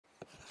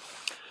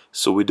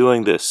So we're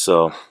doing this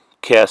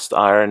cast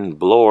iron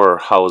blower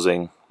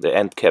housing, the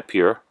end cap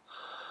here.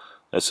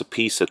 There's a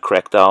piece that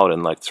cracked out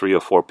in like 3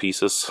 or 4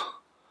 pieces.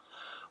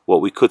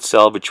 What we could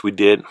salvage we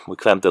did. We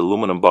clamped the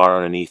aluminum bar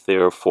underneath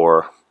there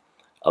for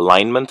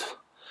alignment,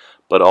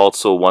 but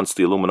also once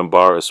the aluminum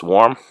bar is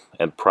warm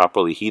and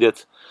properly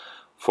heated,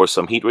 for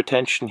some heat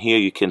retention. Here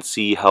you can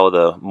see how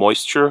the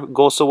moisture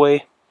goes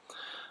away.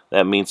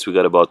 That means we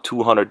got about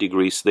 200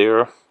 degrees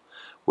there.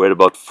 We're at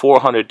about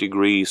 400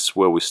 degrees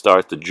where we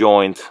start the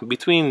joint,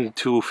 between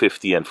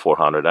 250 and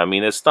 400. I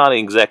mean, it's not an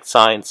exact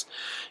science.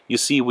 You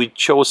see, we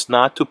chose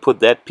not to put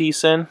that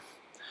piece in.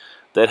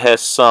 That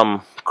has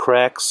some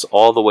cracks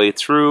all the way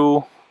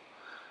through.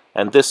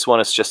 And this one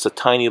is just a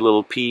tiny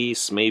little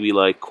piece, maybe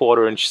like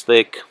 1/4 inch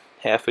thick,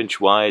 1/2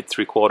 inch wide,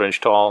 3/4 inch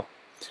tall.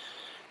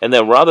 And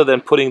then rather than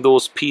putting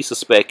those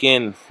pieces back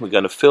in, we're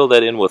going to fill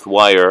that in with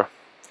wire.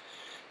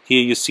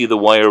 Here you see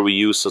the wire we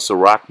use as a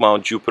rock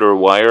mount Jupiter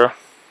wire.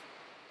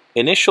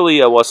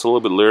 Initially I was a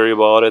little bit leery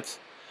about it.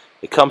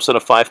 It comes on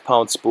a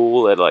 5-pound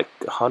spool at like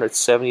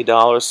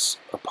 $170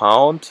 a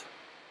pound.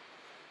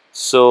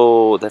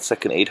 So that's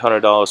like an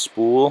 $800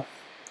 spool.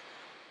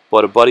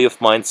 But a buddy of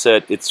mine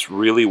said it's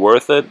really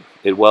worth it.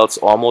 It welds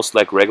almost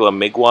like regular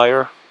MIG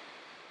wire.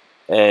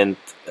 And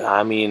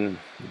I mean,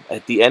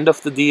 at the end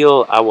of the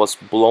deal, I was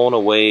blown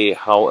away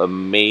how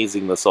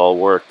amazing this all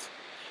worked.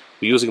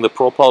 We're using the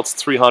ProPulse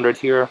 300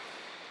 here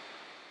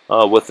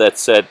with that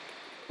said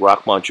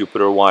rock mount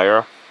Jupiter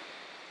wire.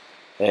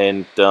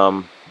 And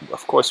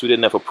of course we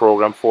didn't have a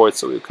program for it,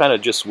 so we were kind of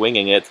just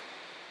winging it.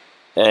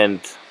 And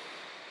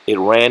it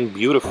ran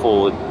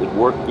beautiful, it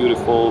worked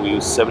beautiful. We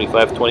used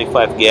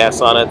 75-25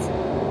 gas on it.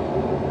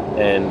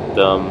 And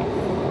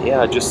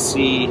yeah, just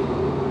see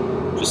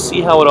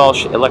how it all,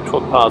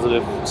 electrode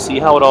positive, see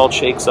how it all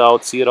shakes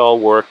out, see it all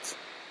worked.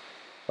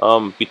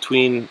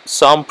 Between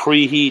some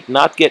preheat,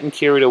 not getting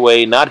carried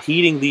away, not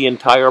heating the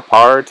entire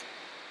part.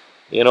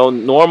 You know,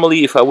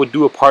 normally if I would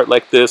do a part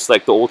like this,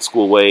 like the old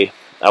school way,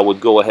 I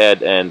would go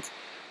ahead and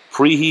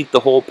preheat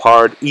the whole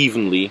part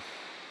evenly,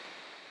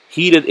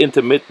 heat it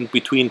intermittent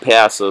between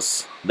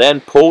passes, then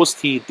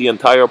post-heat the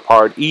entire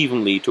part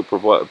evenly to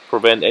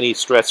prevent any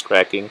stress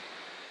cracking,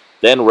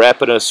 then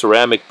wrap it in a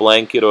ceramic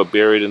blanket or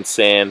bury it in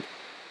sand.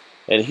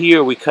 And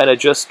here we kind of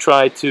just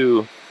try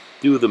to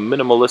do the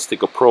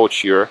minimalistic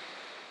approach here,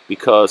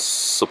 because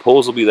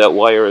supposedly that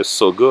wire is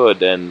so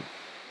good, and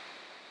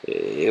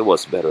it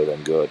was better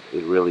than good.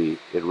 It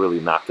really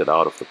knocked it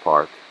out of the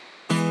park.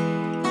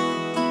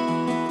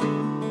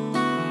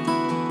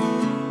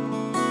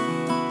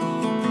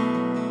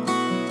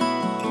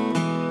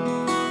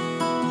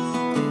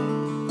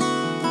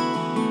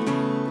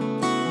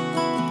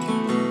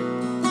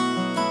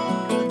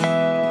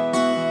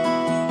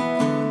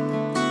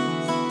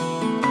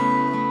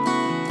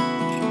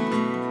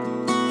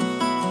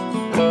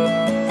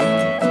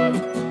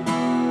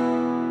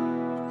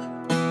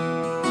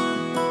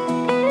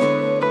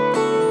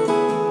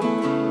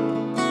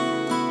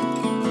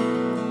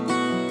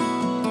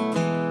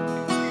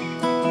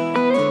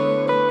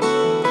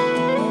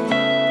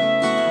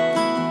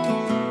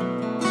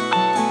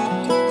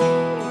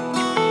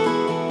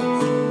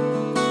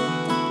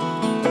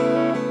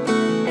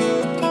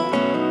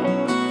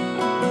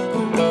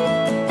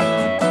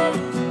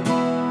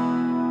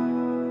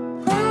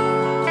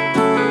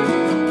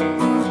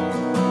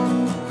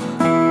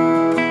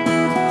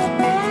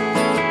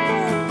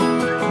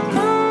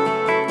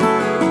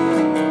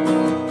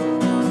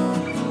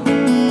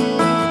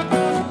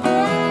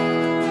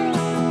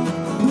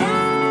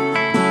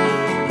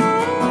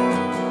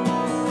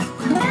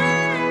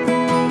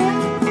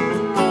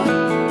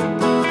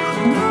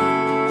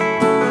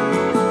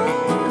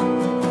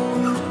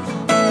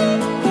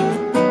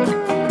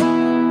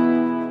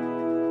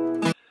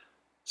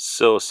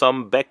 So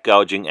some back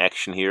gouging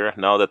action here,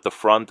 now that the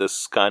front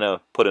is kind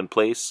of put in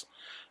place,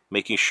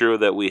 making sure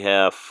that we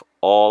have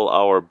all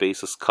our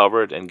bases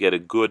covered and get a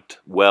good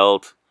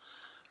weld,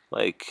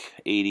 like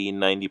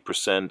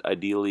 80-90%,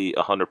 ideally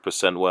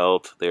 100%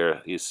 weld.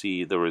 There you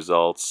see the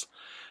results,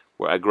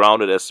 where I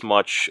grounded as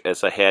much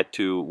as I had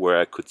to, where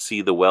I could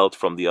see the weld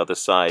from the other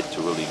side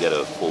to really get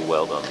a full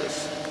weld on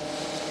this.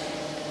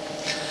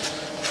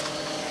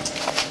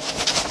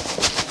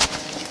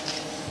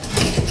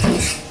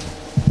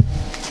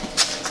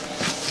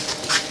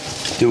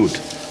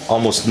 Dude,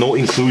 almost no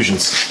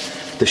inclusions.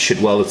 This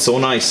shit welded so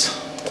nice.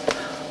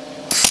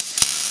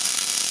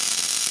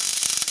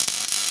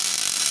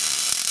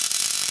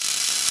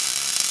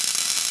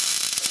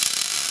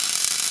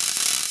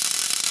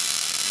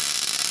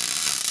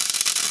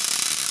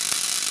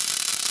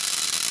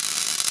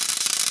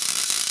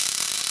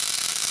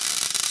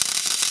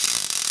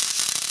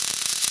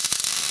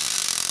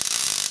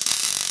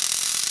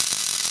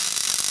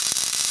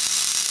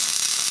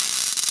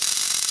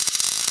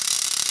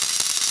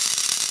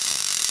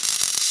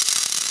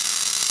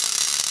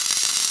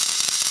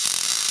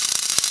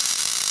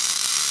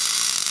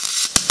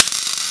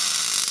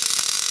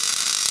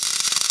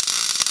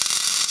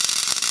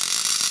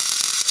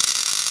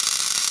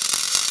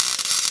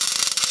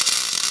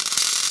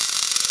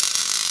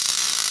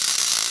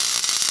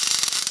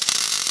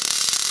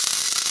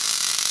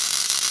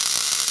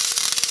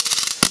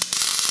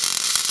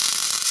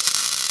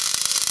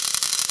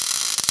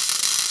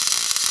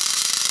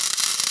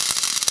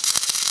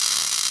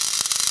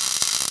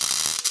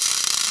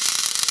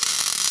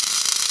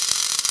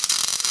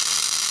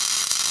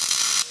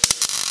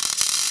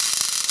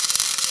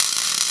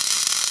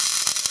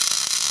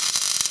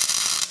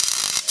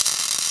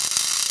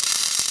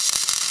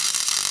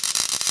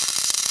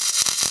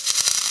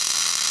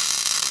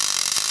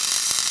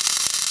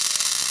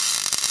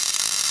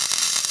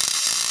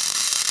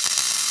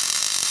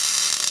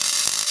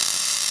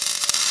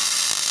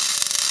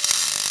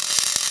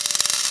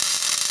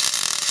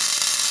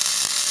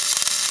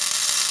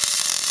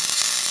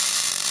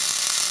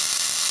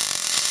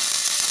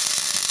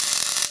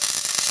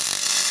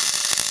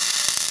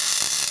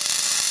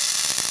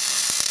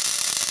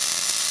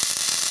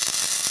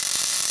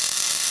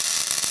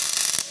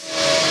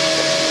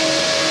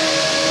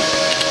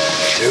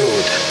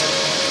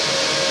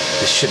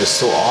 This shit is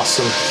so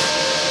awesome.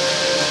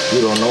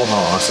 You don't know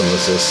how awesome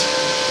this is.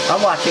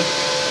 I'm watching.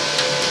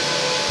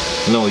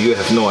 No, you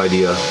have no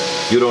idea.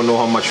 You don't know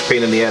how much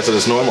pain in the ass it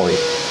is normally.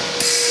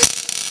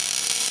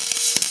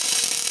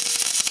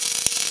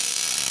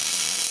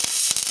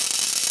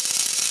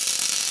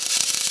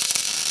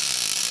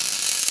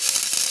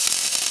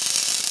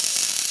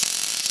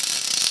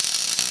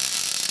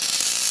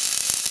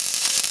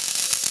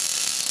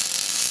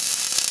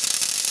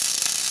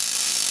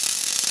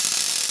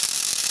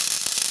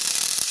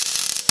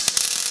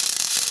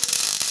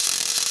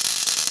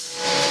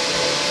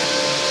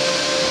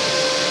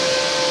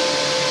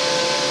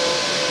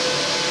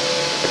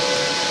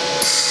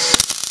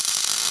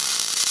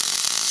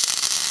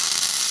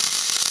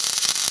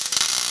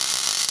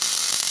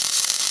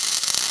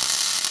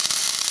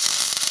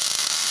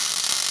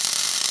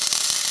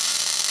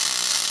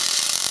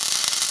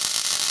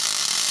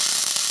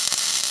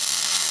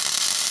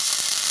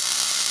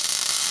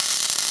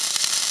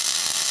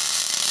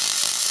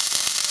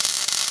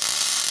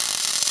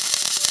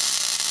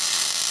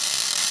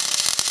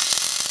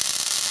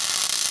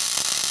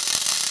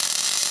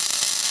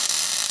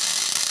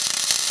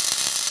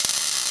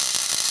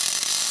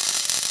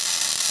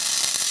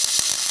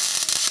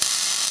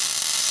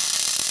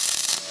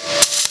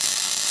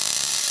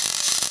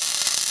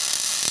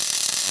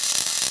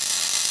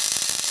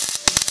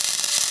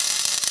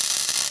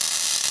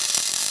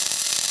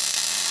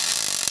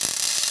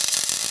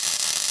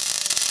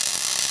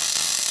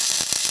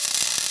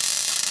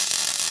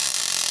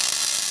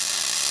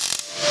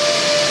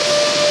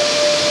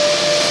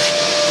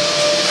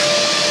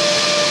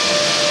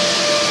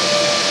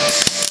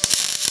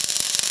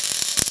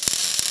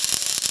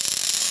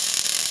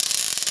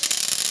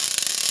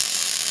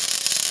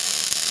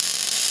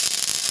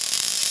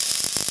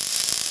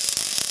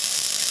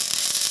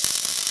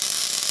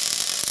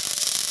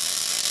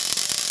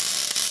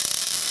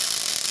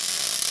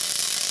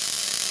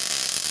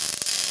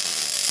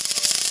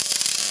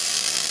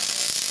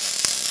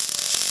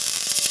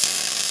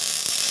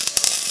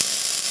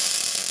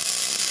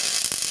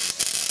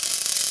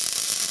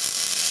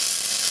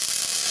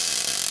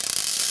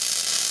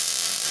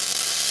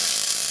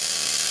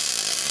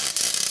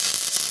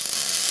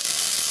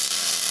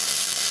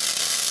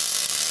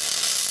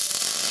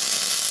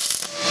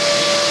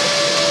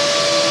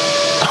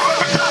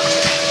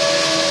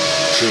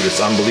 Dude,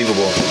 it's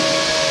unbelievable.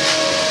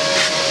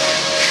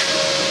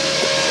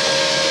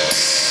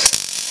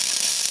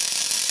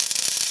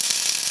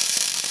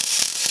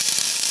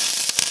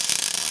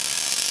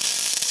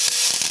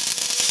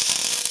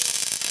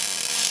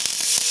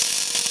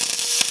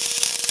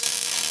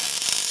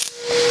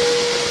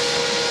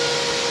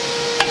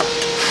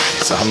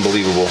 It's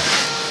unbelievable.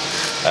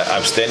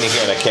 I'm standing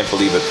here and I can't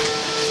believe it.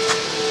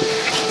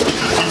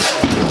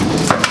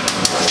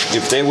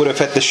 If they would have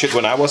had this shit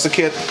when I was a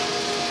kid.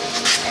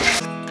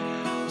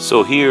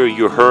 So here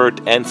you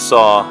heard and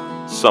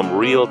saw some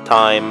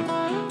real-time,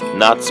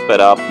 not sped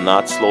up,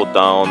 not slowed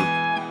down,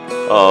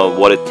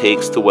 what it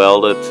takes to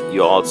weld it.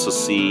 You also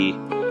see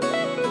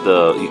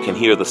you can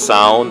hear the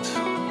sound,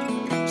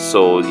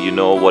 so you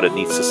know what it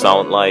needs to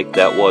sound like.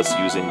 That was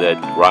using that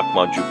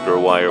Rockmount Jupiter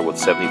wire with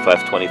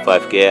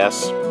 7525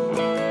 gas.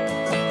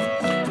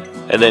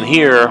 And then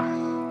here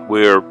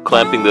we're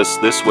clamping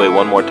this way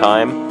one more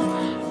time,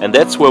 and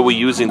that's where we're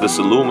using this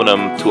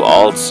aluminum to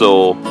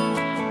also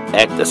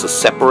act as a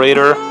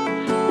separator,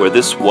 where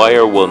this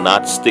wire will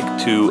not stick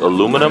to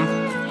aluminum.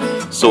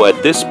 So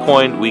at this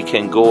point we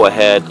can go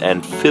ahead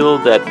and fill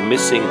that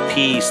missing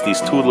piece,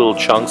 these two little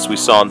chunks we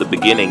saw in the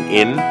beginning,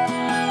 in,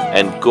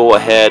 and go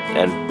ahead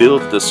and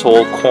build this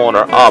whole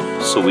corner up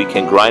so we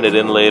can grind it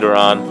in later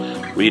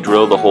on,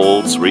 re-drill the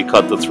holes,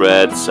 recut the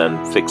threads,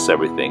 and fix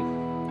everything.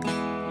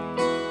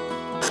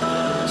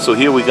 So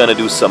here we're gonna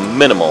do some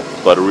minimal,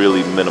 but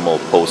really minimal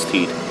post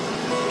heat,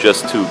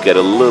 just to get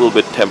a little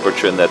bit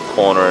temperature in that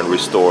corner and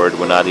restore it.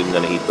 We're not even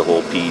going to heat the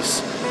whole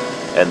piece.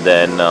 And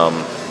then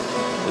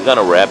we're going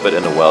to wrap it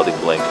in a welding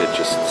blanket,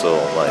 just so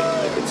like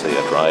I can say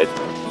I tried.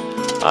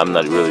 I'm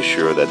not really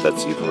sure that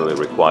that's even really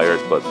required,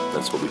 but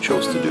that's what we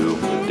chose to do.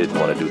 We didn't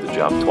want to do the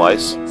job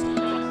twice.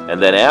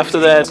 And then after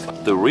that,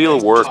 the real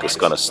work is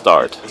going to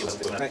start.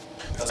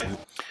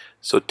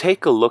 So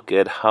take a look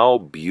at how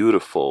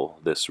beautiful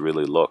this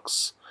really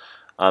looks.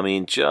 I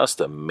mean,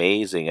 just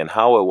amazing, and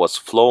how it was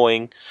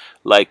flowing,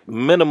 like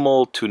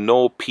minimal to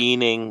no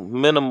peening,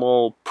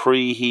 minimal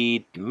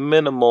preheat,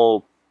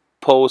 minimal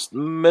post,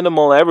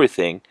 minimal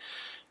everything,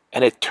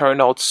 and it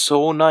turned out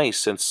so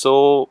nice and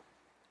so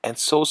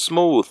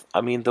smooth. I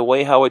mean, the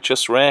way how it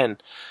just ran,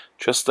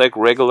 just like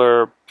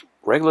regular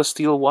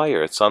steel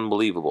wire. It's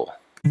unbelievable.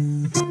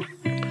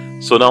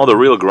 So now the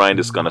real grind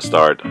is gonna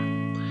start.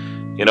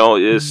 You know,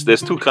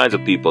 there's two kinds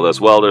of people.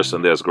 There's welders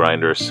and there's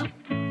grinders,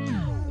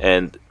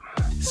 and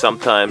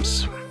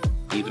sometimes,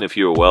 even if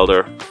you're a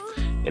welder,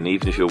 and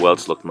even if your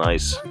welds look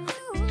nice,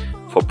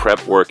 for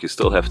prep work you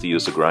still have to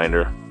use a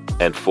grinder.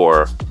 And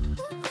for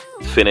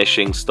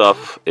finishing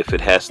stuff, if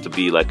it has to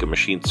be like a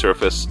machined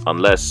surface,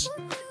 unless,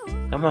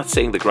 I'm not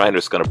saying the grinder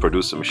is going to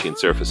produce a machined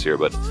surface here,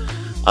 but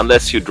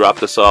unless you drop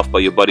this off by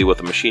your buddy with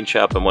a machine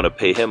shop and want to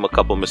pay him a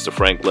couple Mr.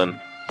 Franklin,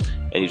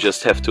 and you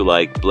just have to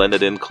like blend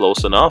it in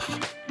close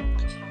enough,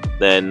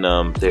 then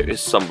there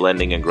is some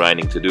blending and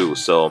grinding to do.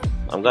 So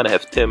I'm gonna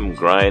have Tim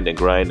grind and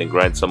grind and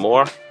grind some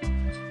more,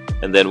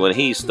 and then when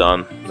he's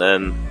done,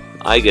 then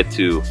I get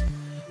to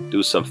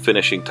do some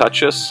finishing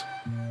touches,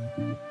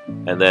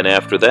 and then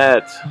after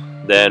that,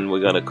 then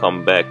we're gonna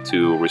come back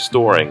to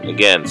restoring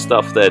again,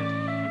 stuff that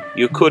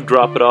you could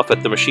drop it off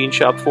at the machine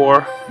shop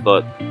for,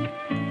 but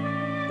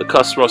the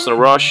customer was in a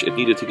rush, it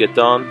needed to get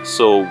done,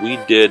 so we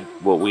did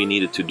what we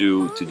needed to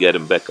do to get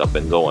him back up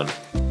and going.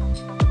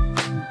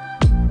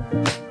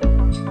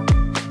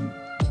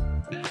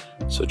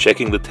 So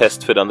checking the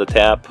test fit on the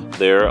tap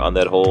there on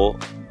that hole,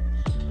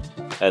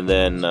 and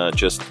then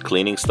just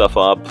cleaning stuff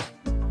up,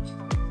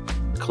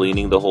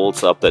 cleaning the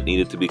holes up that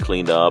needed to be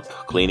cleaned up,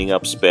 cleaning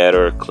up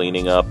spatter,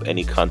 cleaning up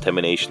any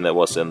contamination that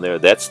was in there.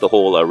 That's the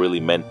hole I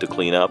really meant to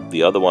clean up.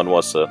 The other one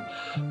was a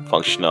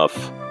function of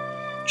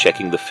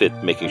checking the fit,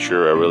 making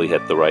sure I really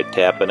had the right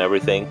tap and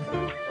everything.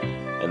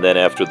 And then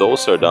after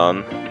those are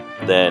done,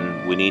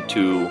 then we need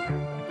to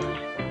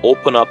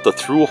open up the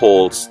through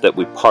holes that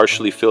we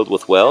partially filled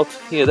with weld.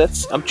 Yeah,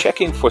 I'm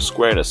checking for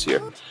squareness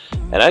here.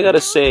 And I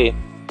gotta say,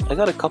 I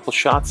got a couple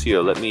shots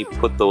here. Let me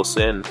put those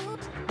in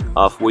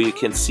of where you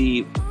can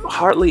see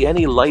hardly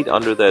any light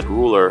under that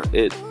ruler.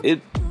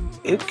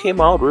 It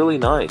came out really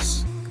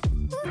nice.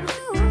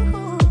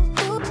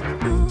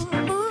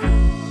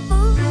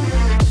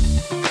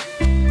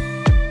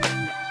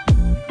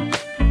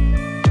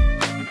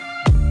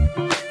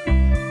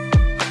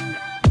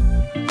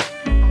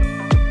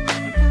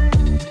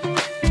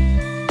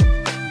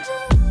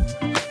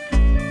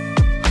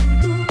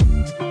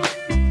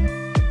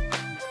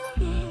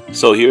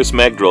 So here's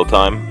mag drill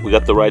time. We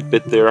got the right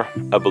bit there.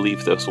 I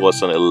believe this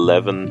was an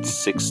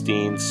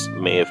 11/16,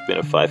 may have been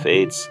a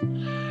 5/8.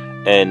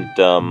 And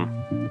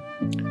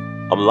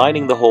I'm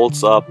lining the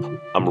holes up.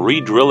 I'm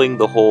re-drilling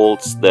the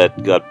holes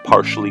that got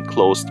partially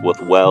closed with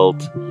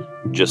weld,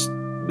 just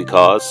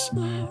because.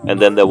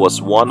 And then there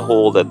was one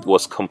hole that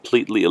was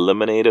completely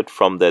eliminated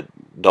from that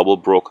double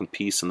broken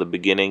piece in the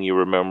beginning, you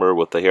remember,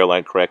 with the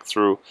hairline cracked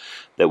through,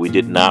 that we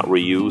did not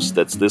reuse.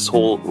 That's this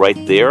hole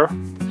right there.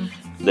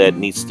 That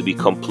needs to be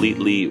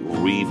completely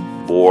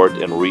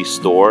rebored and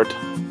restored.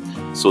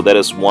 So that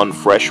is one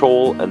fresh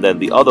hole, and then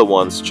the other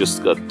ones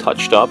just got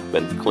touched up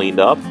and cleaned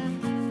up,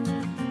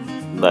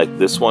 like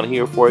this one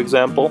here, for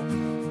example.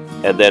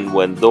 And then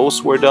when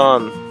those were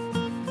done,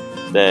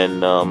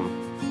 then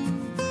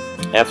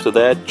after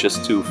that,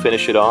 just to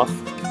finish it off,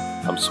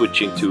 I'm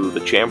switching to the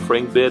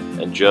chamfering bit,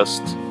 and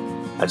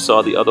I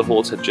saw the other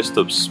holes had just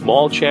a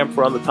small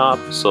chamfer on the top,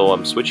 so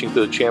I'm switching to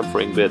the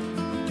chamfering bit,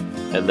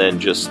 and then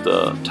just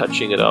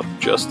touching it up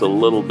just a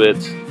little bit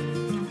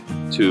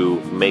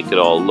to make it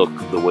all look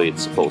the way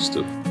it's supposed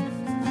to.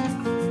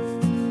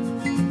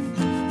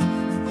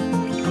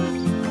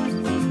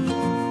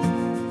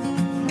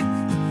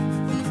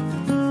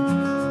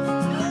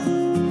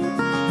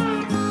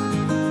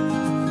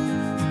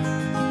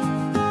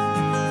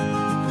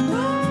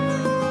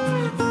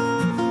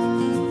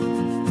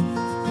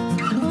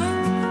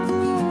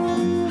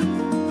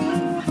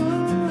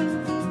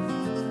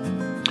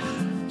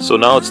 So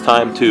now it's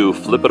time to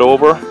flip it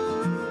over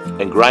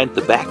and grind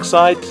the back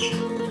side.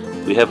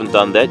 We haven't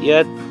done that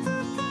yet.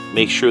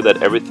 Make sure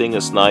that everything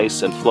is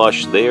nice and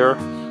flush there,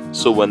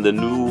 so when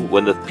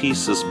the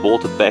piece is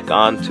bolted back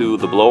onto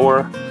the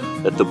blower,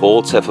 that the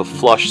bolts have a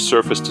flush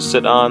surface to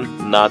sit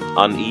on, not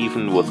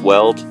uneven with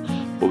weld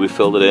where we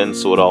filled it in,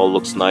 so it all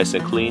looks nice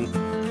and clean.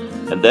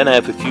 And then I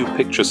have a few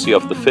pictures here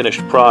of the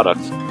finished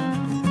product.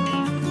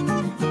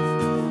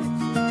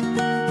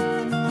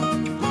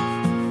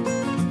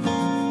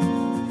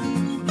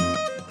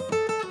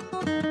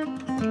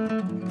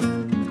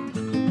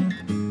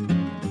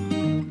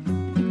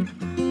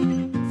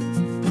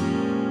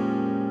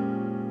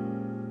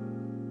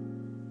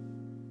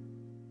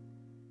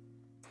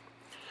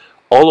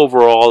 All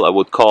overall, I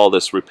would call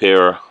this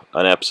repair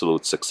an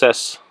absolute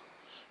success.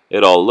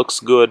 It all looks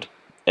good,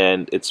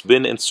 and it's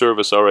been in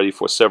service already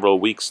for several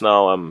weeks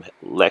now. I'm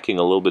lacking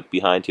a little bit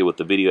behind here with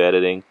the video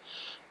editing.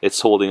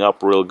 It's holding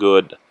up real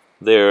good.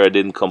 There, I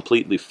didn't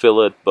completely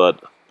fill it, but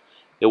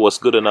it was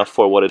good enough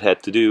for what it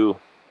had to do,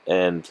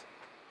 and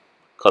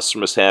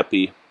customer's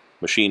happy,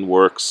 machine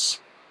works,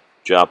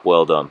 job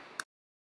well done.